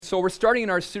so we're starting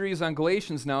our series on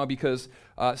Galatians now because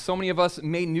so many of us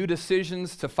made new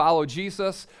decisions to follow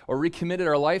Jesus or recommitted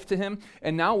our life to him.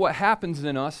 And now what happens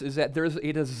in us is that there's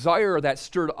a desire that's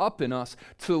stirred up in us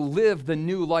to live the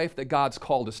new life that God's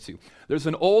called us to. There's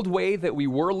an old way that we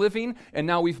were living, and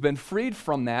now we've been freed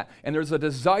from that, and there's a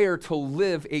desire to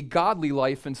live a godly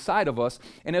life inside of us.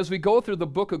 And as we go through the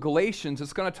book of Galatians,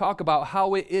 it's going to talk about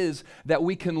how it is that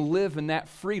we can live in that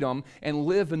freedom and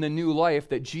live in the new life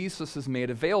that Jesus has made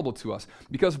available to us.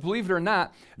 Because believe it or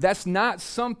not, that's not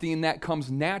something that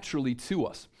comes naturally to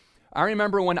us. I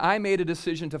remember when I made a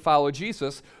decision to follow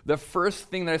Jesus, the first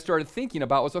thing that I started thinking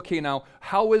about was, okay, now,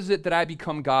 how is it that I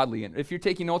become godly? And if you're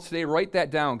taking notes today, write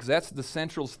that down, because that's the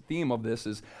central theme of this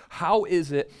is, how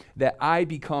is it that I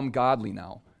become godly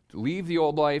now? To leave the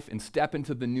old life and step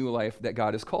into the new life that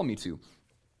God has called me to.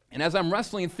 And as I'm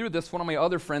wrestling through this, one of my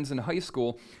other friends in high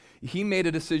school, he made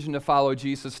a decision to follow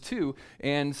Jesus too,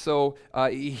 and so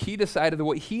he decided that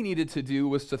what he needed to do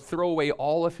was to throw away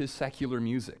all of his secular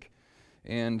music.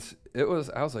 And I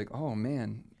was like, oh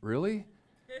man, really?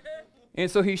 And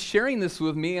so he's sharing this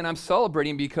with me, and I'm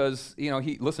celebrating because, he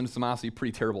listens to some honestly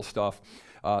pretty terrible stuff,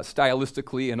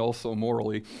 stylistically and also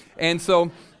morally. And so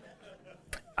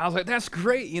I was like, that's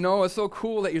great, it's so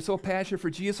cool that you're so passionate for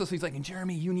Jesus. He's like, and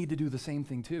Jeremy, you need to do the same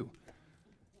thing too.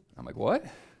 I'm like, what?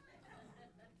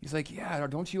 He's like, yeah,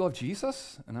 don't you love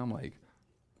Jesus? And I'm like,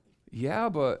 yeah,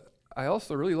 but I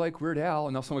also really like Weird Al.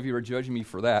 And now some of you are judging me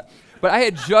for that. But I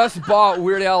had just bought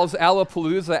Weird Al's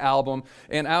Alapalooza album,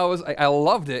 and I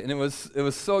loved it, and it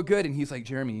was so good. And he's like,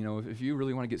 Jeremy, if you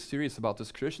really want to get serious about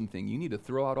this Christian thing, you need to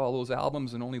throw out all those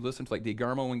albums and only listen to like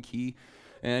DeGarmo and Key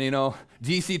and,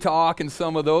 DC Talk and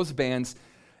some of those bands.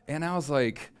 And I was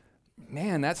like,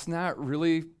 man, that's not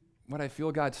really what I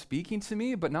feel God's speaking to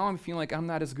me, but now I'm feeling like I'm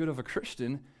not as good of a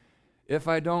Christian if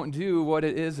I don't do what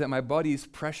it is that my buddy's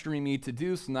pressuring me to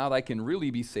do, so now that I can really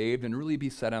be saved and really be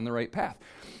set on the right path.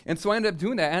 And so I ended up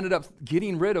doing that. I ended up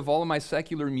getting rid of all of my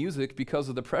secular music because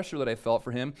of the pressure that I felt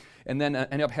for him, and then I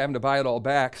ended up having to buy it all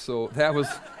back, so that was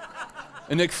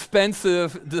an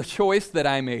expensive choice that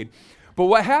I made. But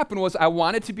what happened was I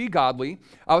wanted to be godly.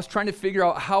 I was trying to figure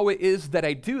out how it is that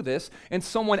I do this, and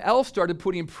someone else started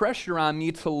putting pressure on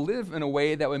me to live in a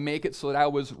way that would make it so that I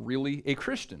was really a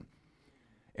Christian.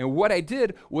 And what I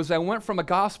did was I went from a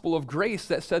gospel of grace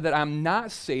that said that I'm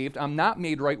not saved, I'm not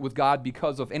made right with God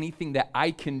because of anything that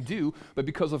I can do, but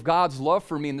because of God's love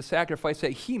for me and the sacrifice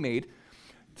that he made,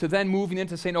 to then moving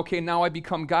into saying, okay, now I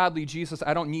become godly. Jesus,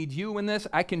 I don't need you in this.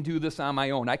 I can do this on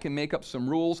my own. I can make up some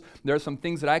rules. There are some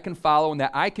things that I can follow and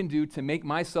that I can do to make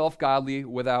myself godly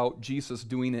without Jesus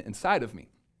doing it inside of me.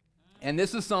 And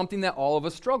this is something that all of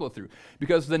us struggle through,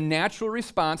 because the natural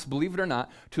response, believe it or not,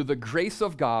 to the grace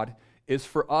of God is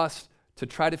for us to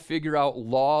try to figure out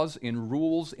laws and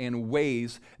rules and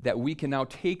ways that we can now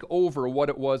take over what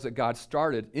it was that God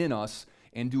started in us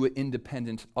and do it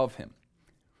independent of him.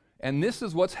 And this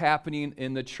is what's happening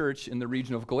in the church in the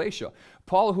region of Galatia.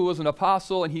 Paul, who was an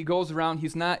apostle, and he goes around,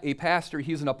 he's not a pastor,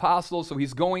 he's an apostle, so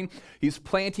he's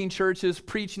planting churches,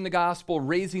 preaching the gospel,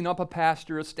 raising up a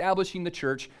pastor, establishing the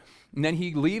church, and then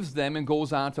he leaves them and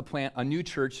goes on to plant a new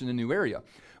church in a new area.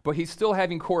 But he's still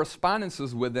having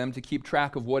correspondences with them to keep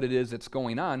track of what it is that's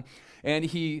going on. And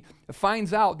he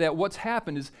finds out that what's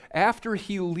happened is after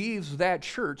he leaves that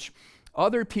church,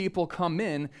 other people come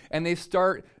in and they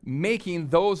start making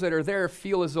those that are there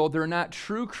feel as though they're not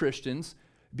true Christians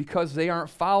because they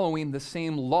aren't following the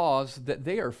same laws that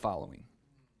they are following.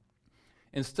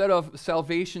 Instead of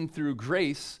salvation through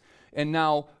grace and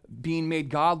now being made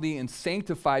godly and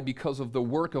sanctified because of the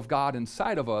work of God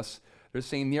inside of us, they're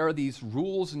saying there are these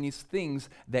rules and these things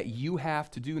that you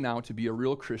have to do now to be a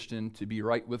real Christian, to be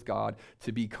right with God,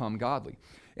 to become godly.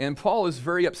 And Paul is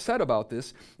very upset about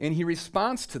this, and he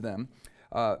responds to them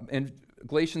in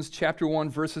Galatians chapter 1,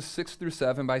 verses 6 through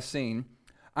 7 by saying,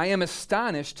 I am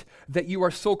astonished that you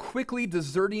are so quickly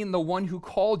deserting the one who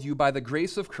called you by the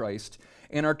grace of Christ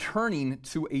and are turning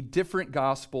to a different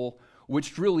gospel,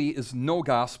 which really is no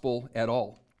gospel at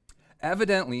all.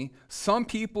 Evidently, some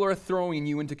people are throwing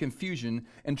you into confusion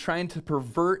and trying to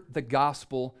pervert the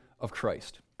gospel of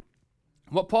Christ.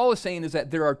 What Paul is saying is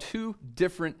that there are two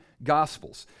different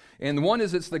gospels. And one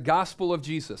is it's the gospel of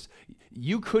Jesus.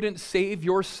 You couldn't save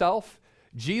yourself.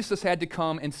 Jesus had to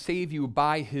come and save you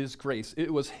by his grace.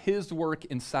 It was his work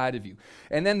inside of you.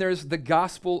 And then there's the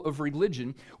gospel of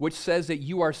religion, which says that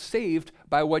you are saved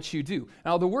by what you do.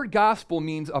 Now, the word gospel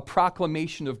means a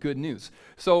proclamation of good news.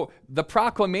 So the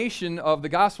proclamation of the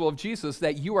gospel of Jesus,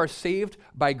 that you are saved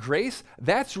by grace,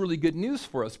 that's really good news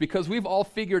for us, because we've all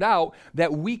figured out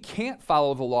that we can't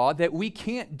follow the law, that we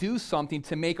can't do something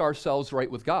to make ourselves right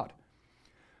with God.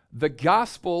 the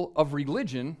gospel of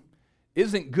religion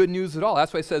isn't good news at all.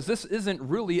 That's why it says this isn't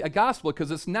really a gospel,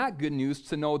 because it's not good news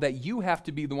to know that you have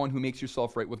to be the one who makes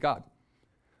yourself right with God.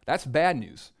 That's bad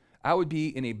news. I would be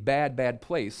in a bad, bad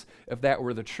place if that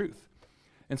were the truth.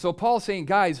 And so Paul's saying,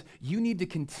 guys, you need to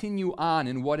continue on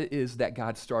in what it is that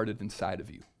God started inside of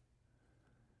you.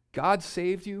 God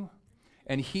saved you,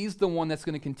 and he's the one that's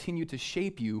going to continue to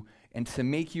shape you and to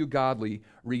make you godly.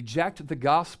 Reject the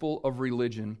gospel of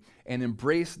religion and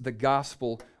embrace the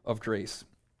gospel of grace.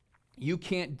 You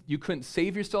couldn't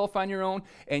save yourself on your own,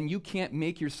 and you can't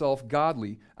make yourself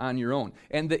godly on your own.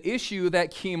 And the issue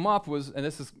that came up was, and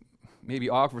this is maybe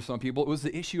awkward for some people, it was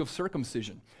the issue of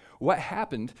circumcision. What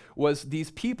happened was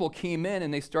these people came in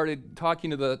and they started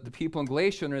talking to the people in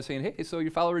Galatia, and they're saying, hey, so you're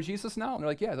a follower of Jesus now? And they're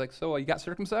like, yeah. Like, so you got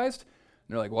circumcised?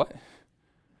 And they're like, what?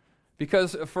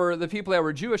 Because for the people that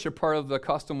were Jewish, a part of the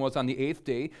custom was on the 8th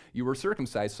day, you were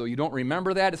circumcised. So you don't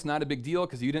remember that. It's not a big deal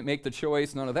because you didn't make the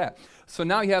choice, none of that. So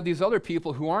now you have these other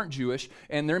people who aren't Jewish,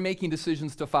 and they're making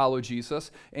decisions to follow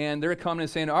Jesus, and they're coming and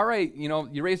saying, all right,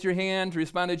 you raised your hand to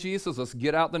respond to Jesus, let's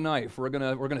get out the knife. We're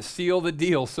gonna seal the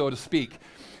deal, so to speak.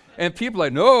 And people are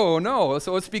like, no.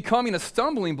 So it's becoming a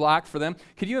stumbling block for them.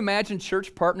 Could you imagine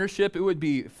church partnership? It would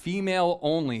be female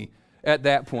only at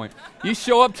that point. You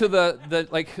show up to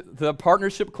the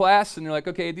partnership class, and you're like,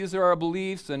 okay, these are our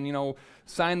beliefs, and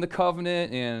sign the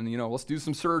covenant, and let's do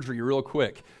some surgery real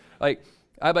quick. Like,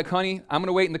 I'm like, honey, I'm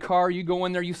gonna wait in the car. You go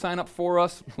in there, you sign up for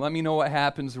us. Let me know what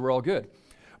happens. We're all good.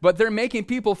 But they're making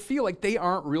people feel like they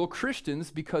aren't real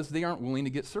Christians because they aren't willing to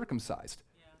get circumcised.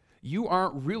 You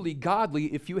aren't really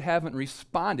godly if you haven't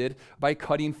responded by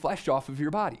cutting flesh off of your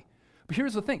body. But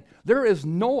here's the thing. There is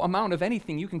no amount of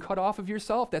anything you can cut off of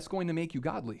yourself that's going to make you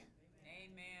godly.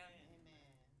 Amen.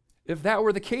 If that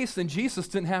were the case, then Jesus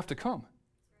didn't have to come.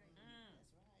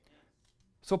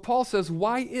 So Paul says,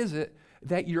 why is it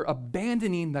that you're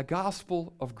abandoning the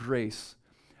gospel of grace,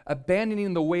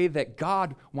 abandoning the way that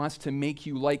God wants to make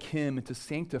you like him and to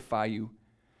sanctify you,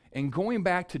 and going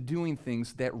back to doing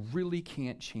things that really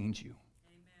can't change you?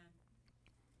 Amen.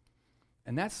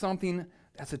 And that's something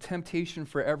that's a temptation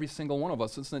for every single one of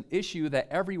us. It's an issue that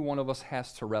every one of us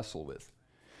has to wrestle with.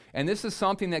 And this is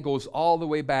something that goes all the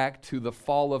way back to the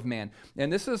fall of man.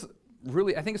 And this is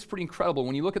really, I think it's pretty incredible.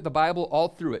 When you look at the Bible all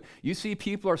through it, you see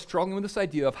people are struggling with this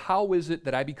idea of how is it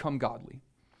that I become godly?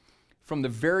 From the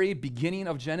very beginning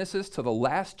of Genesis to the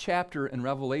last chapter in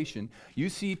Revelation, you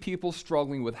see people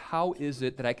struggling with how is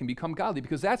it that I can become godly,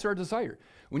 because that's our desire.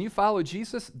 When you follow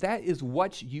Jesus, that is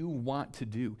what you want to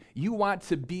do. You want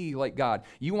to be like God.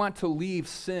 You want to leave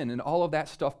sin and all of that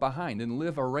stuff behind and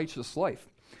live a righteous life.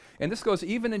 And this goes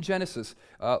even in Genesis.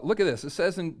 Look at this. It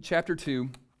says in chapter 2,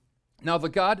 Now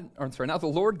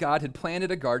the Lord God had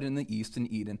planted a garden in the east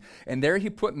in Eden, and there he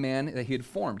put man that he had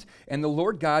formed. And the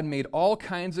Lord God made all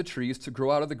kinds of trees to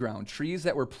grow out of the ground, trees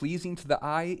that were pleasing to the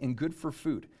eye and good for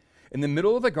food. In the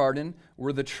middle of the garden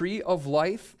were the tree of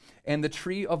life and the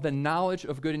tree of the knowledge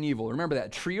of good and evil. Remember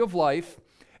that, tree of life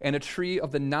and a tree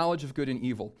of the knowledge of good and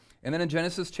evil. And then in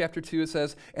Genesis chapter 2 it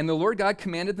says, And the Lord God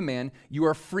commanded the man, You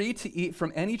are free to eat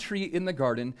from any tree in the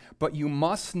garden, but you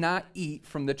must not eat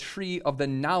from the tree of the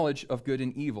knowledge of good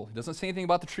and evil. He doesn't say anything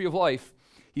about the tree of life.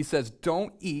 He says,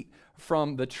 don't eat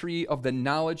from the tree of the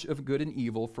knowledge of good and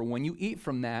evil, for when you eat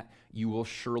from that, you will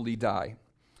surely die.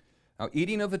 Now,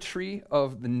 eating of the tree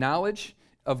of the knowledge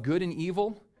of good and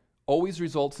evil always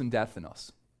results in death in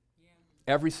us.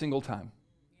 Yeah. Every single time.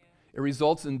 It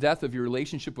results in death of your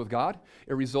relationship with God.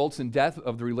 It results in death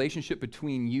of the relationship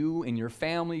between you and your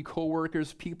family,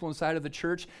 co-workers, people inside of the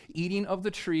church. Eating of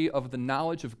the tree of the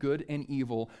knowledge of good and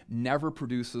evil never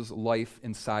produces life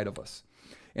inside of us.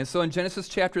 And so in Genesis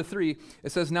chapter 3,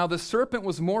 it says, Now the serpent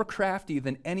was more crafty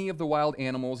than any of the wild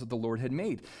animals that the Lord had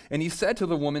made. And he said to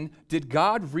the woman, Did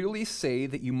God really say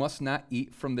that you must not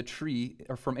eat from the tree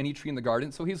or from any tree in the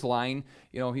garden? So he's lying.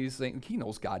 He's saying, he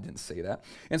knows God didn't say that.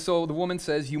 And so the woman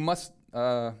says,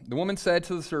 the woman said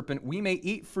to the serpent, We may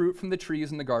eat fruit from the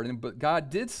trees in the garden, but God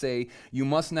did say, You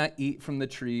must not eat from the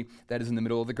tree that is in the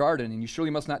middle of the garden, and you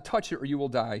surely must not touch it or you will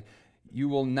die. You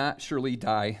will not surely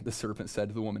die, the serpent said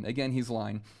to the woman. Again, he's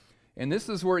lying. And this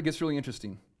is where it gets really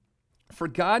interesting. For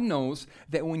God knows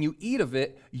that when you eat of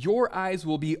it, your eyes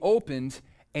will be opened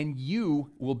and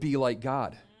you will be like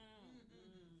God.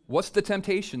 What's the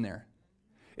temptation there?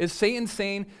 Is Satan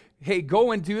saying, hey,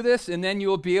 go and do this, and then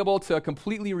you'll be able to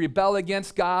completely rebel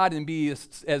against God and be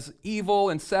as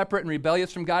evil and separate and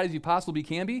rebellious from God as you possibly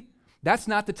can be? That's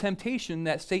not the temptation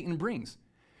that Satan brings.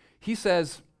 He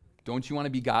says, don't you want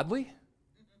to be godly?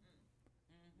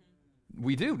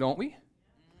 We do, don't we?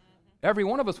 Every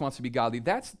one of us wants to be godly.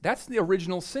 That's the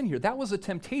original sin here. That was a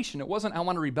temptation. It wasn't, I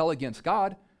want to rebel against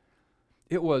God.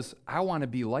 It was, I want to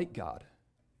be like God.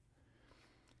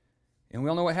 And we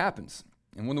all know what happens.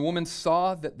 And when the woman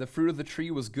saw that the fruit of the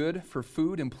tree was good for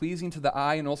food and pleasing to the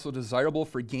eye and also desirable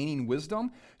for gaining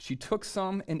wisdom, she took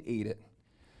some and ate it.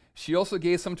 She also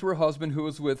gave some to her husband who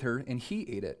was with her, and he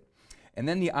ate it. And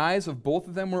then the eyes of both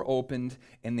of them were opened,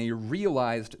 and they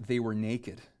realized they were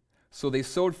naked. So they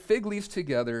sewed fig leaves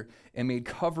together and made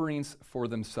coverings for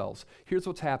themselves. Here's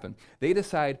what's happened. They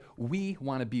decide, we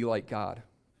want to be like God,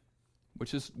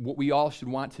 which is what we all should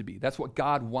want to be. That's what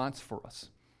God wants for us.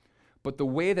 But the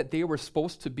way that they were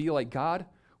supposed to be like God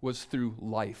was through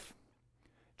life.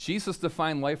 Jesus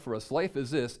defined life for us. Life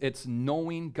is this. It's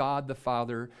knowing God the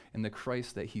Father and the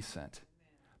Christ that he sent.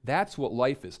 That's what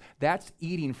life is. That's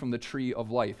eating from the tree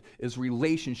of life, is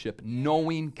relationship,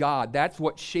 knowing God. That's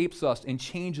what shapes us and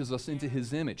changes us into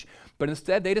his image. But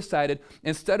instead, they decided,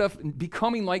 instead of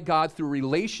becoming like God through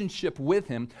relationship with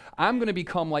him, I'm going to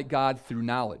become like God through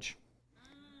knowledge.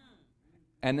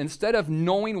 And instead of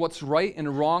knowing what's right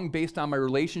and wrong based on my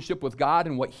relationship with God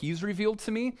and what he's revealed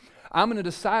to me, I'm going to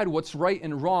decide what's right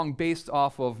and wrong based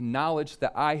off of knowledge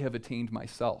that I have attained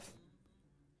myself.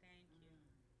 Thank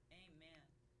you. Amen.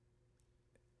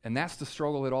 And that's the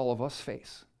struggle that all of us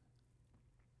face.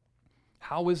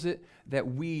 How is it that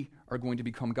we are going to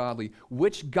become godly?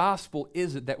 Which gospel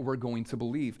is it that we're going to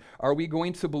believe? Are we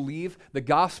going to believe the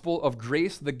gospel of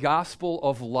grace, the gospel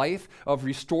of life, of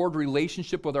restored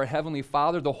relationship with our Heavenly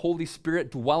Father, the Holy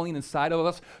Spirit dwelling inside of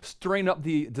us, stirring up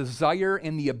the desire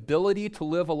and the ability to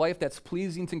live a life that's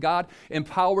pleasing to God,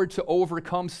 empowered to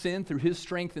overcome sin through his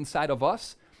strength inside of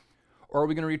us? Or are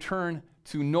we going to return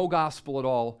to no gospel at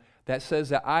all that says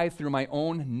that I, through my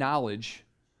own knowledge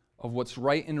of what's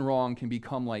right and wrong, can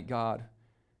become like God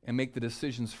and make the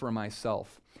decisions for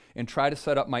myself and try to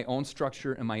set up my own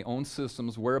structure and my own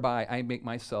systems whereby I make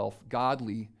myself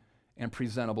godly and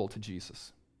presentable to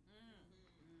Jesus?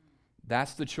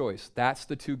 That's the choice. That's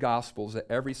the two gospels that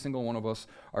every single one of us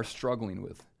are struggling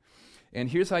with. And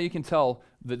here's how you can tell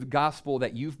the gospel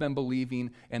that you've been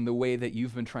believing and the way that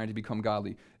you've been trying to become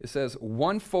godly. It says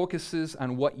one focuses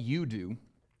on what you do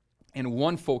and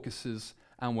one focuses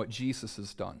on what Jesus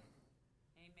has done.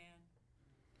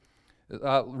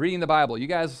 Reading the Bible. You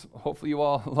guys, hopefully you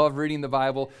all love reading the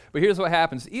Bible. But here's what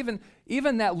happens.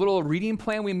 Even that little reading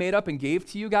plan we made up and gave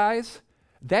to you guys,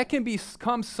 that can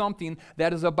become something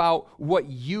that is about what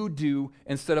you do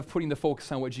instead of putting the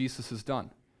focus on what Jesus has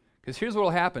done. Because here's what will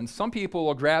happen. Some people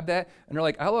will grab that and they're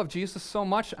like, I love Jesus so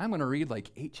much, I'm going to read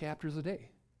like 8 chapters a day.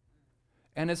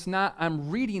 And it's not, I'm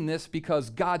reading this because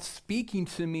God's speaking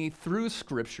to me through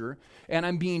Scripture, and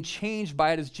I'm being changed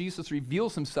by it as Jesus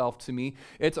reveals himself to me.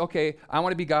 It's, okay, I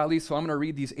want to be godly, so I'm going to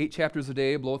read these 8 chapters a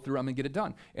day, blow through, I'm going to get it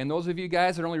done. And those of you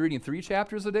guys that are only reading 3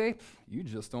 chapters a day, you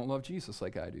just don't love Jesus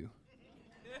like I do.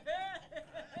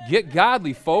 Get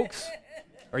godly, folks.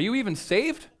 Are you even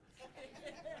saved?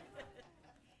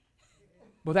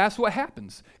 But that's what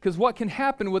happens. Because what can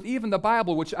happen with even the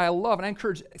Bible, which I love, and I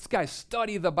encourage this guys,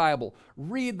 study the Bible,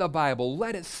 read the Bible,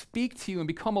 let it speak to you and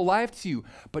become alive to you.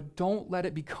 But don't let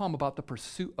it become about the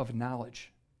pursuit of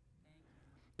knowledge.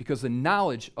 Because the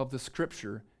knowledge of the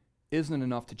Scripture isn't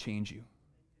enough to change you.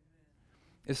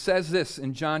 It says this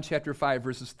in John chapter 5,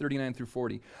 verses 39 through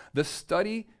 40.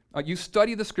 You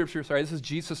study the Scripture, this is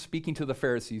Jesus speaking to the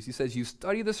Pharisees. He says, you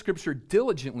study the Scripture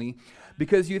diligently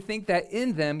because you think that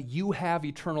in them you have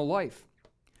eternal life.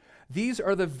 These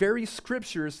are the very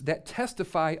Scriptures that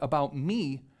testify about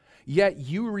me, yet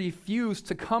you refuse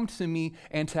to come to me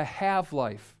and to have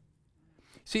life.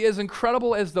 See, as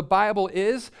incredible as the Bible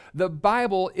is, the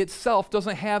Bible itself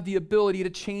doesn't have the ability to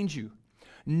change you.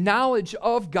 Knowledge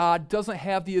of God doesn't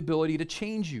have the ability to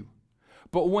change you.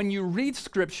 But when you read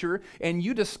Scripture and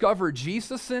you discover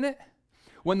Jesus in it,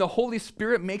 when the Holy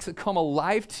Spirit makes it come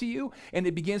alive to you and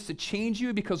it begins to change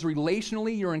you because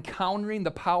relationally you're encountering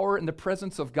the power and the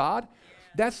presence of God,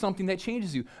 that's something that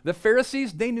changes you. The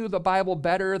Pharisees, they knew the Bible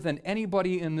better than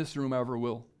anybody in this room ever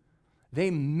will.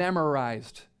 They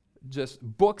memorized just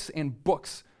books and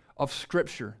books of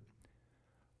Scripture.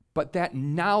 But that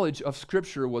knowledge of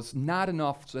Scripture was not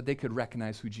enough so that they could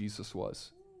recognize who Jesus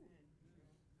was.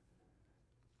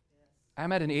 I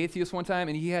met an atheist one time,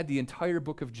 and he had the entire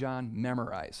book of John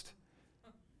memorized.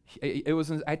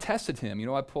 I tested him.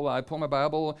 I pull my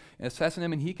Bible and assessing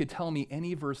him, and he could tell me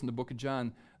any verse in the book of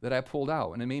John that I pulled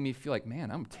out, and it made me feel like, man,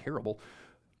 I'm terrible.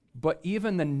 But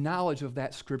even the knowledge of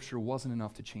that Scripture wasn't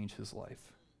enough to change his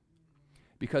life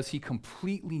because he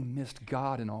completely missed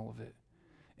God in all of it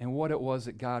and what it was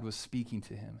that God was speaking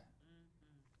to him.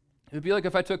 It would be like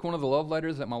if I took one of the love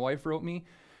letters that my wife wrote me,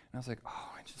 I was like, oh,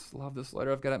 I just love this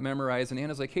letter. I've got it memorized. And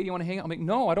Anna's like, hey, do you want to hang out? I'm like,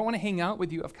 no, I don't want to hang out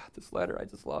with you. I've got this letter. I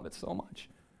just love it so much.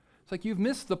 It's like, you've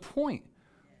missed the point.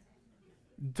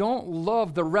 Don't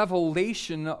love the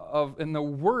revelation of and the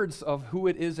words of who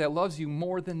it is that loves you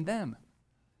more than them.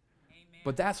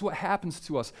 But that's what happens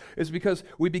to us, is because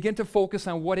we begin to focus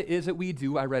on what it is that we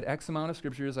do. I read X amount of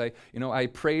scriptures. I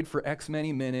prayed for X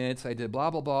many minutes. I did blah,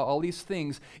 blah, blah, all these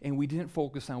things, and we didn't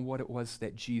focus on what it was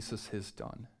that Jesus has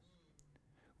done.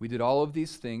 We did all of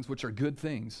these things, which are good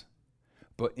things,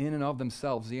 but in and of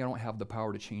themselves, they don't have the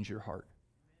power to change your heart.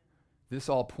 This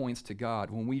all points to God.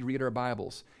 When we read our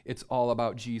Bibles, it's all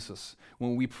about Jesus.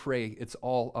 When we pray, it's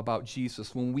all about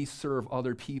Jesus. When we serve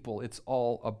other people, it's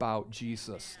all about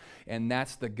Jesus. And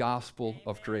that's the gospel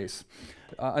of grace.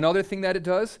 Another thing that it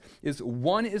does is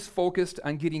one is focused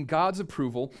on getting God's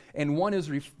approval, and one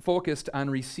is focused on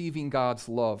receiving God's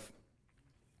love.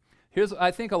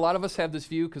 I think a lot of us have this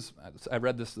view, because I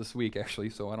read this week, actually,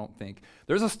 so I don't think.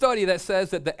 There's a study that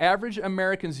says that the average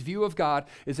American's view of God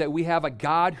is that we have a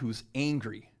God who's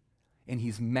angry, and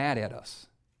he's mad at us.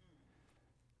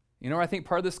 You know where I think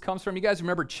part of this comes from? You guys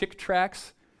remember Chick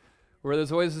Tracts, where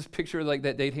there's always this picture like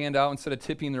that they'd hand out instead of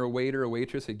tipping their waiter or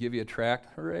waitress, they'd give you a tract.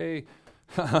 Hooray.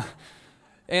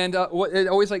 And what it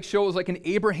always shows an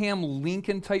Abraham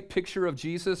Lincoln type picture of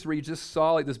Jesus, where you just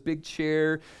saw this big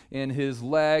chair and his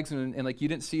legs, and you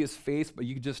didn't see his face, but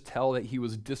you could just tell that he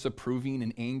was disapproving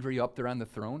and angry up there on the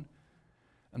throne.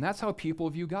 And that's how people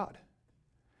view God.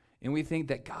 And we think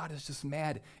that God is just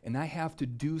mad, and I have to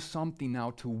do something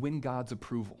now to win God's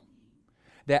approval.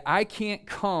 That I can't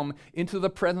come into the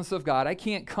presence of God. I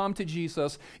can't come to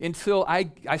Jesus until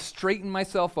I straighten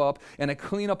myself up and I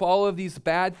clean up all of these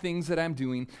bad things that I'm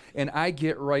doing and I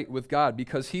get right with God,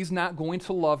 because he's not going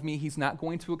to love me. He's not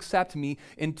going to accept me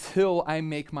until I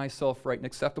make myself right and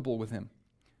acceptable with him.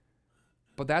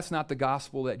 But that's not the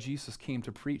gospel that Jesus came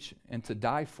to preach and to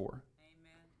die for.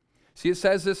 Amen. See, it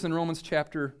says this in Romans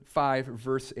chapter 5,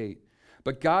 verse 8.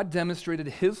 But God demonstrated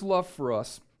his love for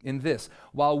us in this: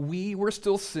 while we were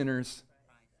still sinners,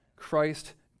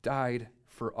 Christ died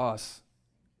for us.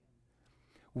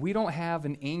 We don't have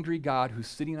an angry God who's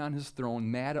sitting on his throne,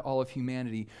 mad at all of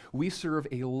humanity. We serve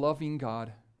a loving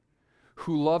God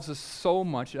who loves us so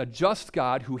much, a just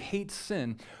God who hates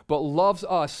sin, but loves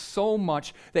us so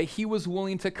much that he was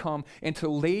willing to come and to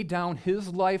lay down his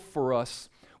life for us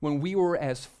when we were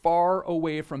as far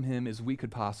away from him as we could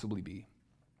possibly be.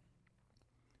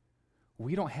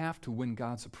 We don't have to win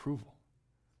God's approval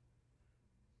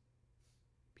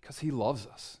because he loves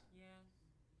us. Yeah.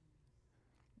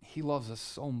 He loves us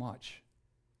so much.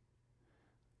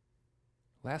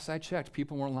 Last I checked,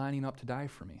 people weren't lining up to die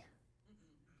for me.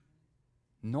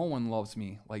 No one loves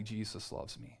me like Jesus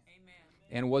loves me. Amen.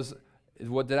 And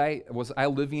was I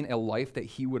living a life that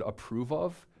he would approve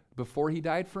of before he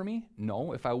died for me?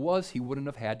 No. If I was, he wouldn't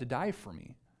have had to die for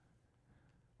me.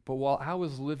 But while I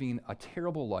was living a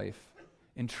terrible life,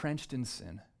 entrenched in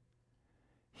sin,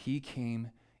 he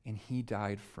came and he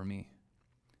died for me.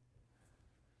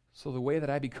 So the way that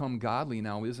I become godly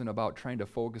now isn't about trying to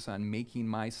focus on making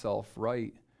myself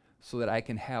right so that I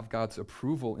can have God's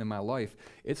approval in my life.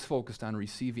 It's focused on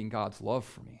receiving God's love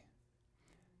for me.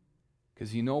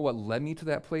 Because you know what led me to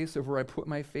that place of where I put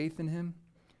my faith in him?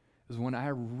 Is when I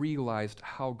realized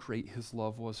how great his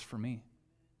love was for me.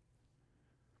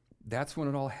 That's when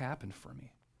it all happened for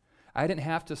me. I didn't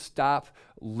have to stop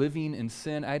living in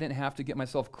sin. I didn't have to get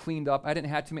myself cleaned up. I didn't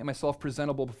have to make myself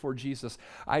presentable before Jesus.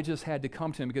 I just had to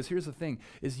come to him, because here's the thing,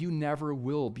 is you never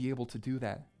will be able to do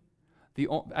that.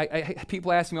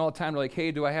 People ask me all the time, they're like,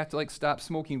 hey, do I have to stop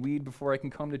smoking weed before I can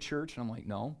come to church? And I'm like,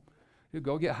 no. You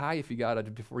go get high if you got to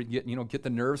before you get the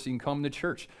nerve so you can come to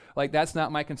church. That's not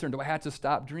my concern. Do I have to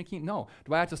stop drinking? No.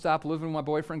 Do I have to stop living with my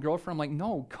boyfriend, girlfriend? I'm like,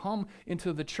 no, come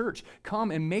into the church. Come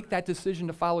and make that decision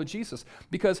to follow Jesus.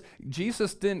 Because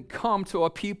Jesus didn't come to a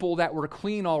people that were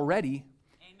clean already.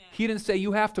 Amen. He didn't say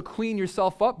you have to clean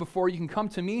yourself up before you can come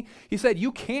to me. He said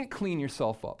you can't clean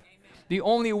yourself up. Amen. The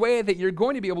only way that you're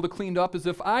going to be able to clean up is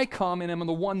if I come and am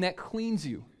the one that cleans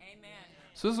you.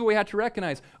 So this is what we have to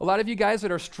recognize. A lot of you guys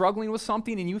that are struggling with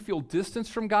something and you feel distance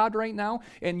from God right now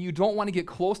and you don't want to get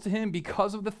close to him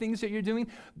because of the things that you're doing,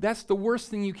 that's the worst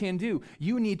thing you can do.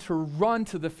 You need to run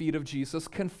to the feet of Jesus,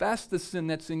 confess the sin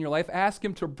that's in your life, ask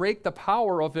him to break the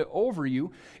power of it over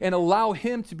you, and allow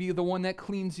him to be the one that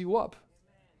cleans you up.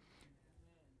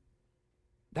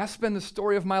 That's been the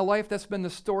story of my life. That's been the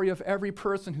story of every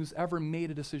person who's ever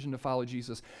made a decision to follow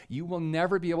Jesus. You will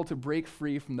never be able to break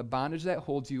free from the bondage that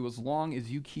holds you as long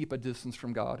as you keep a distance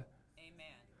from God.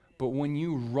 Amen. But when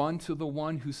you run to the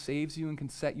one who saves you and can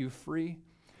set you free,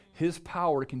 his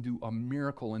power can do a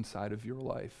miracle inside of your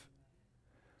life.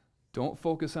 Don't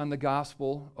focus on the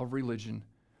gospel of religion.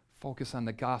 Focus on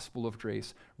the gospel of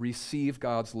grace. Receive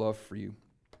God's love for you.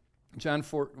 1 John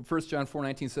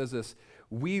 4:19 says this,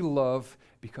 we love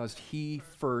because he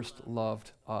first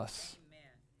loved us. Amen.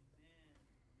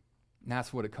 And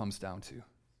that's what it comes down to.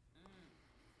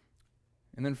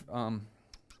 And then,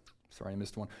 sorry, I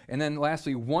missed one. And then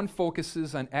lastly, one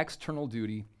focuses on external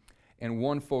duty and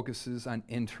one focuses on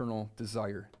internal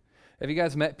desire. Have you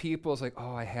guys met people? It's like,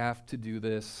 oh, I have to do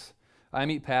this. I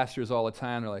meet pastors all the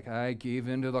time. They're like, I gave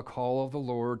in to the call of the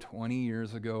Lord 20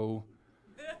 years ago.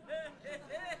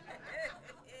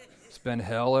 It's been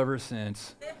hell ever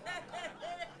since.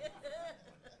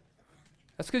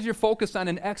 That's because you're focused on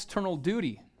an external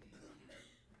duty.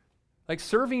 Like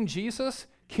serving Jesus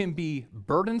can be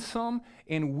burdensome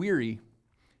and weary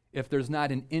if there's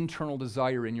not an internal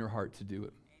desire in your heart to do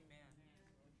it.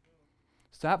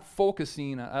 Stop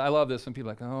focusing. I love this when people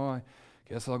are like, oh, I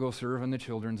guess I'll go serve in the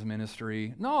children's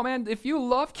ministry. No, man, if you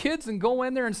love kids and go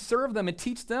in there and serve them and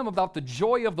teach them about the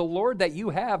joy of the Lord that you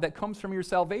have that comes from your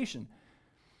salvation.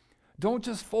 Don't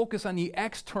just focus on the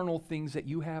external things that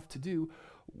you have to do.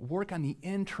 Work on the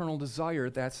internal desire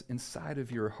that's inside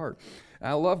of your heart.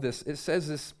 I love this. It says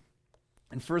this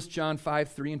in 1 John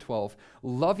 5:3-12.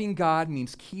 Loving God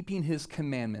means keeping his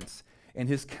commandments, and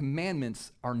his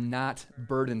commandments are not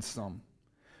burdensome.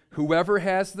 Whoever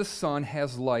has the Son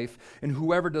has life, and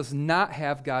whoever does not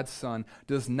have God's Son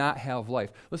does not have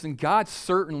life. Listen, God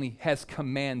certainly has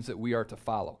commands that we are to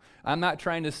follow. I'm not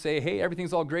trying to say, hey,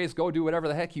 everything's all grace, go do whatever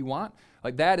the heck you want.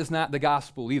 Like, that is not the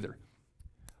gospel either.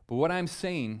 But what I'm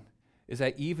saying is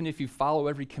that even if you follow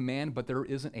every command, but there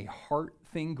isn't a heart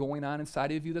thing going on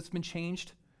inside of you that's been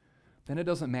changed, then it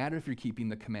doesn't matter if you're keeping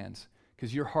the commands,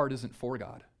 because your heart isn't for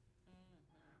God.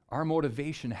 Our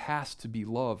motivation has to be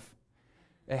love.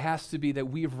 It has to be that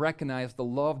we've recognized the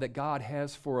love that God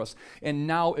has for us. And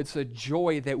now it's a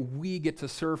joy that we get to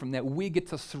serve him, that we get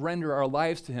to surrender our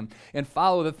lives to him and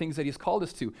follow the things that he's called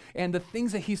us to. And the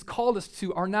things that he's called us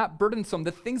to are not burdensome.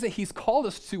 The things that he's called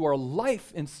us to are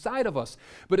life inside of us.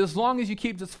 But as long as you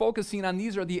keep just focusing on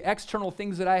these are the external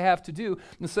things that I have to do,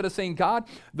 instead of saying, God,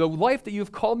 the life that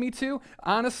you've called me to,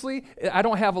 honestly, I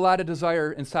don't have a lot of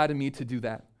desire inside of me to do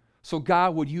that. So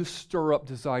God, would you stir up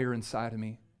desire inside of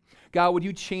me? God, would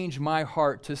you change my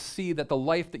heart to see that the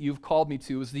life that you've called me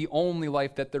to is the only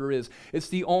life that there is. It's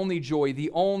the only joy,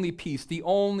 the only peace, the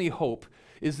only hope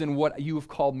is in what you have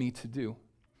called me to do.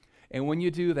 And when you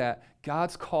do that,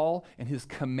 God's call and his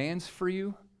commands for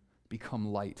you become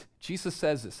light. Jesus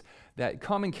says this, that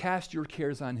come and cast your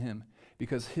cares on him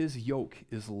because his yoke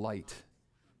is light.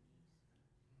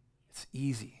 It's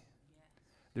easy.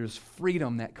 There's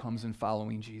freedom that comes in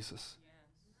following Jesus.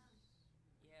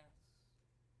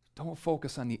 Don't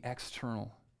focus on the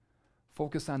external.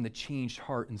 Focus on the changed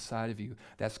heart inside of you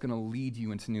that's going to lead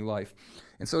you into new life.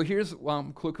 And so here's,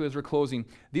 quickly as we're closing,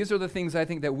 these are the things I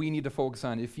think that we need to focus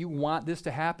on. If you want this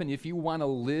to happen, if you want to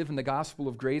live in the gospel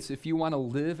of grace, if you want to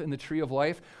live in the tree of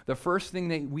life, the first thing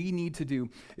that we need to do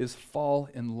is fall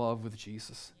in love with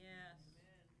Jesus. Yes.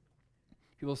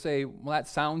 People say, well, that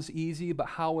sounds easy, but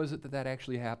how is it that that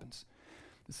actually happens?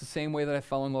 It's the same way that I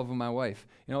fell in love with my wife.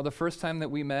 You know, the first time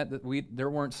that we met, there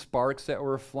weren't sparks that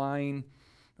were flying.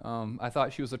 I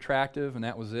thought she was attractive, and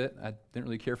that was it. I didn't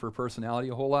really care for her personality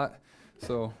a whole lot.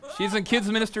 So she's in kids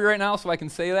ministry right now, so I can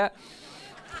say that.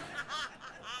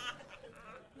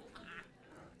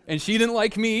 And she didn't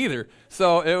like me either.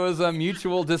 So it was a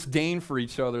mutual disdain for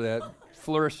each other that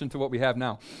flourished into what we have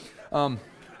now. But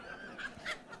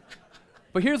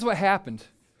here's what happened.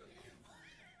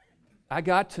 I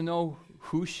got to know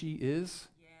who she is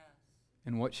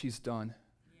and what she's done.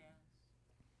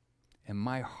 And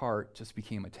my heart just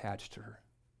became attached to her.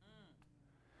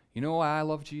 You know why I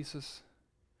love Jesus?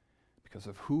 Because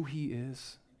of who he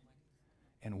is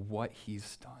and what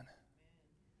he's done.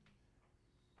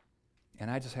 And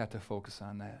I just have to focus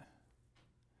on that.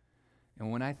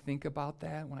 And when I think about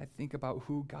that, when I think about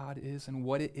who God is and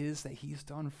what it is that he's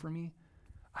done for me,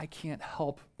 I can't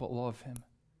help but love him.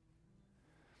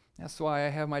 That's why I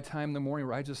have my time in the morning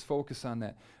where I just focus on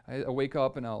that. I wake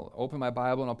up and I'll open my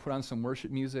Bible and I'll put on some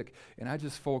worship music and I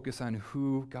just focus on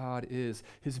who God is,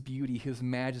 his beauty, his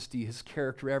majesty, his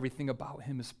character, everything about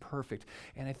him is perfect.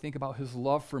 And I think about his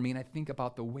love for me and I think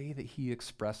about the way that he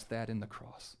expressed that in the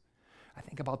cross. I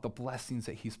think about the blessings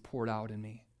that he's poured out in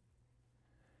me.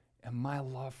 And my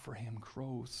love for him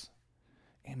grows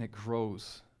and it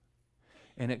grows.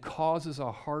 And it causes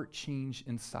a heart change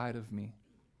inside of me.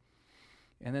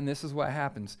 And then this is what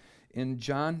happens. In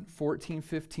John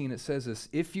 14:15, it says this,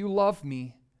 if you love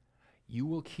me, you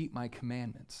will keep my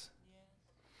commandments.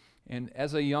 And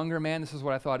as a younger man, this is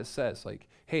what I thought it says. Like,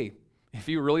 hey, if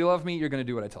you really love me, you're going to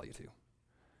do what I tell you to.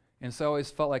 And so I always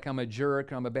felt like I'm a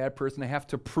jerk, I'm a bad person. I have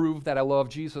to prove that I love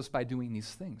Jesus by doing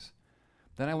these things.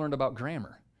 Then I learned about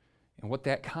grammar and what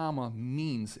that comma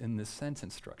means in this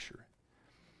sentence structure.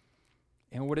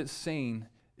 And what it's saying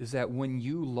is that when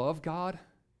you love God,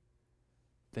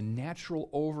 the natural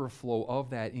overflow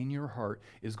of that in your heart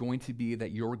is going to be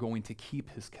that you're going to keep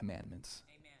his commandments.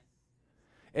 Amen.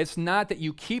 It's not that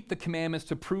you keep the commandments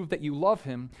to prove that you love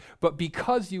him, but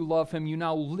because you love him, you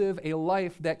now live a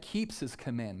life that keeps his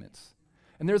commandments.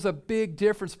 And there's a big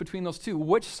difference between those two.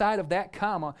 Which side of that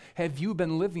comma have you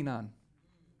been living on?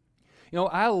 You know,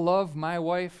 I love my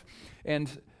wife, and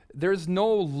there's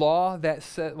no law that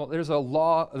says, well, there's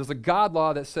a God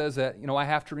law that says that, you know, I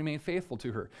have to remain faithful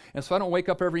to her. And so I don't wake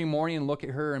up every morning and look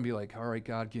at her and be like, all right,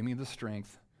 God, give me the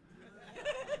strength.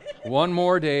 One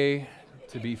more day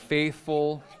to be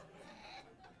faithful.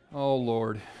 Oh,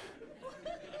 Lord.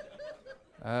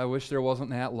 I wish there wasn't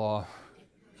that law.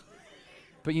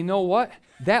 But you know what?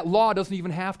 That law doesn't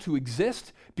even have to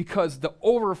exist because the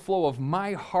overflow of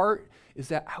my heart is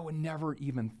that I would never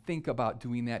even think about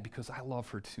doing that because I love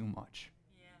her too much.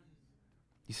 Yeah.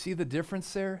 You see the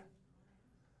difference there?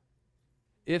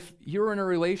 If you're in a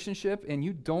relationship and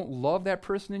you don't love that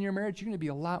person in your marriage, you're going to be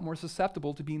a lot more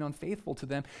susceptible to being unfaithful to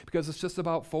them because it's just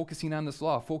about focusing on this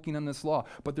law.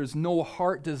 But there's no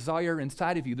heart desire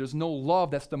inside of you. There's no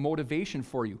love that's the motivation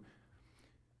for you.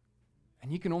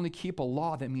 And you can only keep a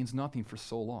law that means nothing for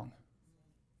so long.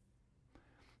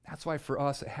 That's why for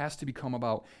us, it has to become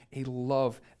about a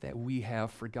love that we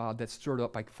have for God that's stirred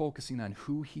up by focusing on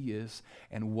who he is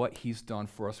and what he's done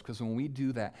for us. Because when we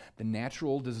do that, the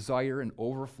natural desire and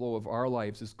overflow of our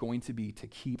lives is going to be to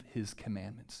keep his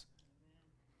commandments.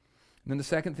 And then the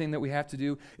second thing that we have to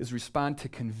do is respond to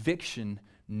conviction,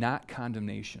 not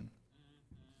condemnation.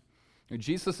 Now,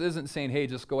 Jesus isn't saying, hey,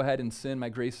 just go ahead and sin. My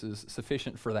grace is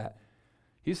sufficient for that.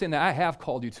 He's saying that I have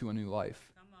called you to a new life.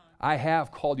 I have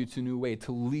called you to a new way,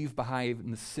 to leave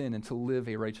behind the sin and to live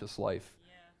a righteous life.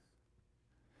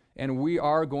 Yeah. And we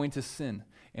are going to sin,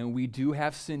 and we do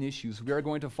have sin issues. We are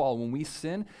going to fall. When we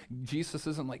sin, Jesus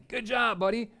isn't like, good job,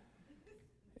 buddy.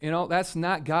 You know, that's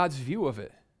not God's view of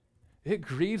it. It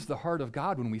grieves the heart of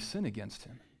God when we sin against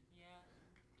him. Yeah.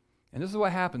 And this is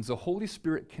what happens. The Holy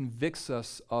Spirit convicts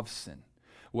us of sin.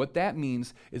 What that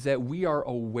means is that we are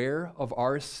aware of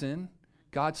our sin.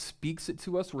 God speaks it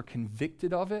to us. We're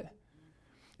convicted of it.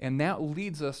 And that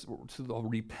leads us to the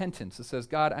repentance. It says,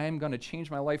 God, I am going to change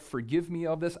my life. Forgive me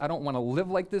of this. I don't want to live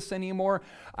like this anymore.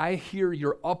 I hear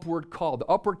your upward call, the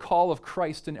upward call of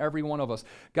Christ in every one of us.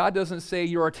 God doesn't say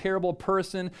you're a terrible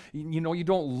person. You know, you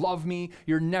don't love me.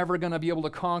 You're never going to be able to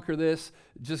conquer this.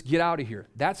 Just get out of here.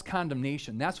 That's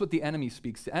condemnation. That's what the enemy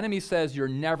speaks. The enemy says you're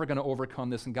never going to overcome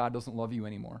this and God doesn't love you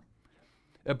anymore.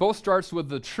 It both starts with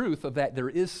the truth of that there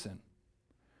is sin.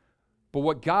 But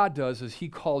what God does is he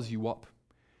calls you up.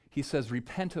 He says,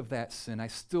 repent of that sin. I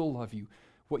still love you.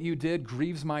 What you did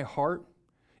grieves my heart,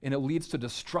 and it leads to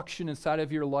destruction inside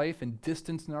of your life and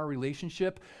distance in our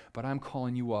relationship, but I'm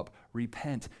calling you up.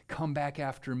 Repent. Come back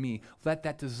after me. Let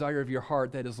that desire of your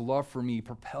heart that is love for me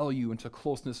propel you into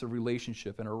closeness of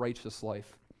relationship and a righteous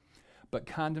life. But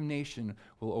condemnation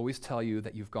will always tell you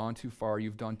that you've gone too far,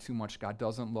 you've done too much, God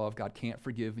doesn't love, God can't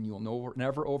forgive, and you'll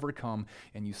never overcome,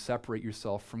 and you separate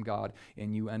yourself from God,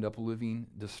 and you end up living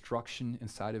destruction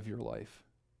inside of your life.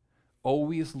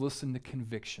 Always listen to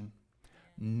conviction.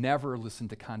 Never listen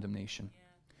to condemnation.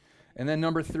 And then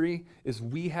number 3 is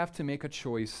we have to make a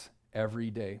choice every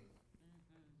day.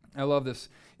 I love this.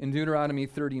 In Deuteronomy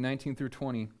 30, 19 through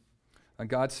 20,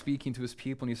 God speaking to his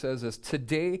people, and he says this,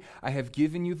 today I have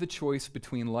given you the choice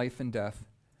between life and death,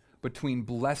 between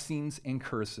blessings and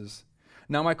curses.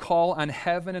 Now I call on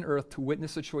heaven and earth to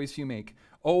witness the choice you make.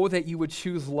 Oh, that you would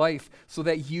choose life so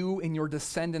that you and your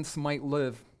descendants might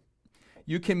live.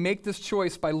 You can make this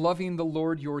choice by loving the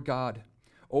Lord your God,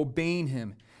 obeying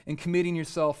him, and committing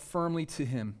yourself firmly to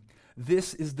him.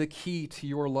 This is the key to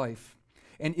your life.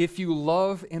 And if you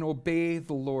love and obey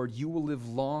the Lord, you will live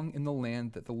long in the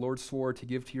land that the Lord swore to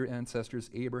give to your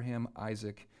ancestors, Abraham,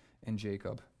 Isaac, and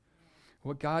Jacob.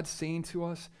 What God's saying to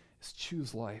us is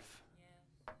choose life.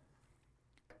 Yeah.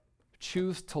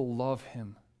 Choose to love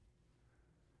him.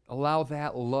 Allow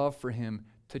that love for him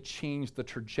to change the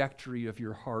trajectory of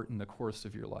your heart in the course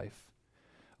of your life.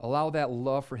 Allow that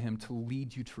love for him to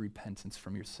lead you to repentance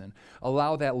from your sin.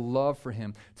 Allow that love for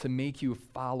him to make you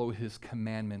follow his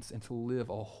commandments and to live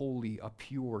a holy, a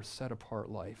pure, set-apart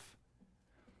life.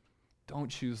 Don't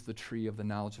choose the tree of the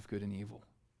knowledge of good and evil,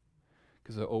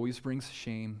 because it always brings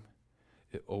shame.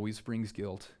 It always brings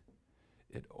guilt.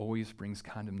 it always brings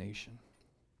condemnation.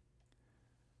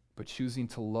 But choosing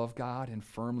to love God and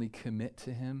firmly commit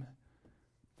to Him,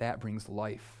 that brings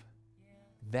life.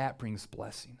 That brings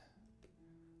blessing.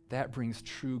 That brings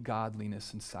true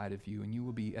godliness inside of you, and you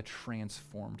will be a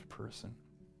transformed person.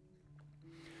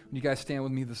 Will you guys stand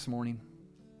with me this morning?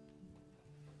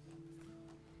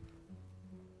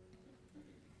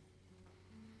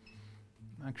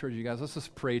 I encourage you guys, let's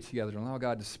just pray together and allow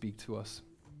God to speak to us.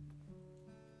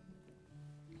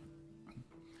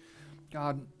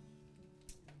 God,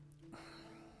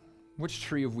 which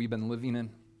tree have we been living in?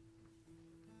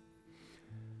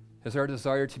 Has our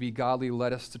desire to be godly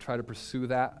led us to try to pursue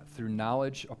that through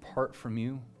knowledge apart from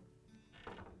you?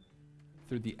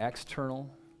 Through the external?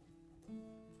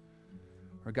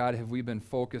 Or God, have we been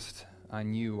focused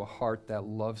on you, a heart that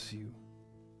loves you,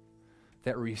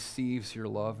 that receives your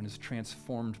love and is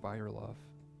transformed by your love?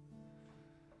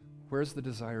 Where's the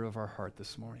desire of our heart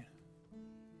this morning?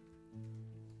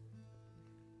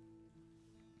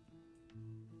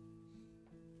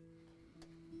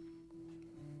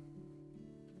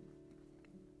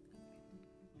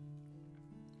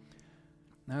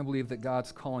 And I believe that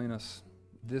God's calling us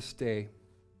this day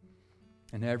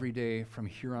and every day from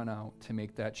here on out to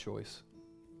make that choice.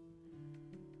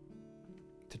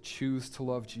 To choose to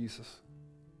love Jesus.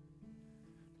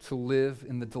 To live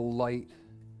in the delight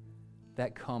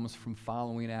that comes from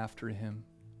following after Him.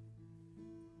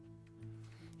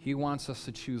 He wants us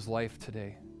to choose life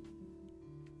today.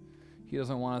 He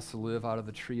doesn't want us to live out of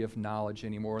the tree of knowledge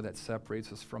anymore that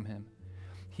separates us from Him.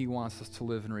 He wants us to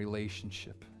live in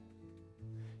relationship.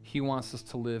 He wants us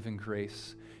to live in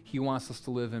grace. He wants us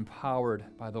to live empowered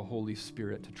by the Holy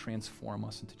Spirit to transform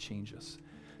us and to change us,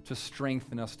 to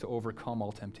strengthen us to overcome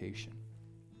all temptation.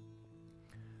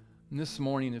 And this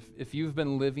morning, if you've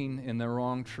been living in the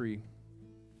wrong tree,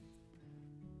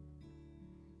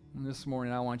 and this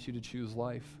morning I want you to choose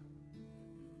life.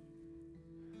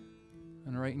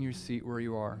 And right in your seat where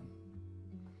you are,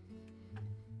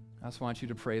 I just want you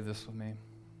to pray this with me.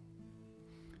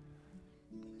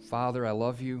 Father, I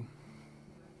love you.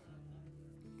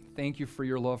 Thank you for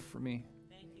your love for me.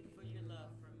 Thank you for your love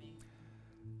for me.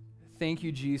 Thank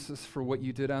you, Jesus, for what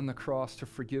you did on the cross to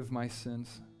forgive my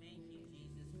sins. Thank you,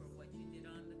 Jesus, for what you did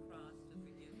on the cross to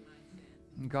forgive my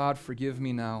sins. And God, forgive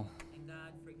me now. And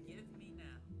God, forgive me now.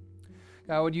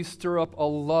 God, would you stir up a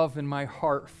love in my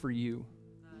heart for you?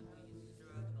 God, will you stir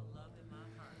up a love in my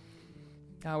heart for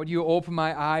you? God, would you open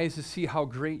my eyes to see how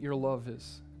great your love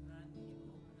is? God, will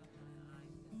you open up my eyes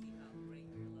to see how great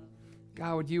your love is?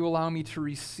 God, would you allow me to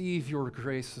receive your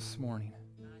grace this morning?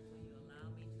 God, will you allow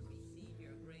me to receive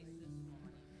your grace this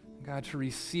morning? God, to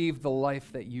receive the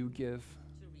life that you give.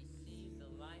 To receive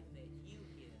the life that you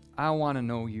give. I want to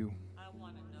know you. I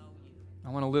want to know you. I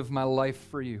want to live my life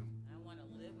for you. I want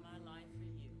to live my life for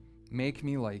you. Make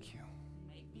me like you.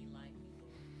 Make me like you,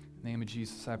 Lord. In the name of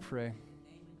Jesus, I pray. In the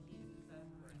name of Jesus, I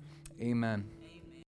pray. Amen.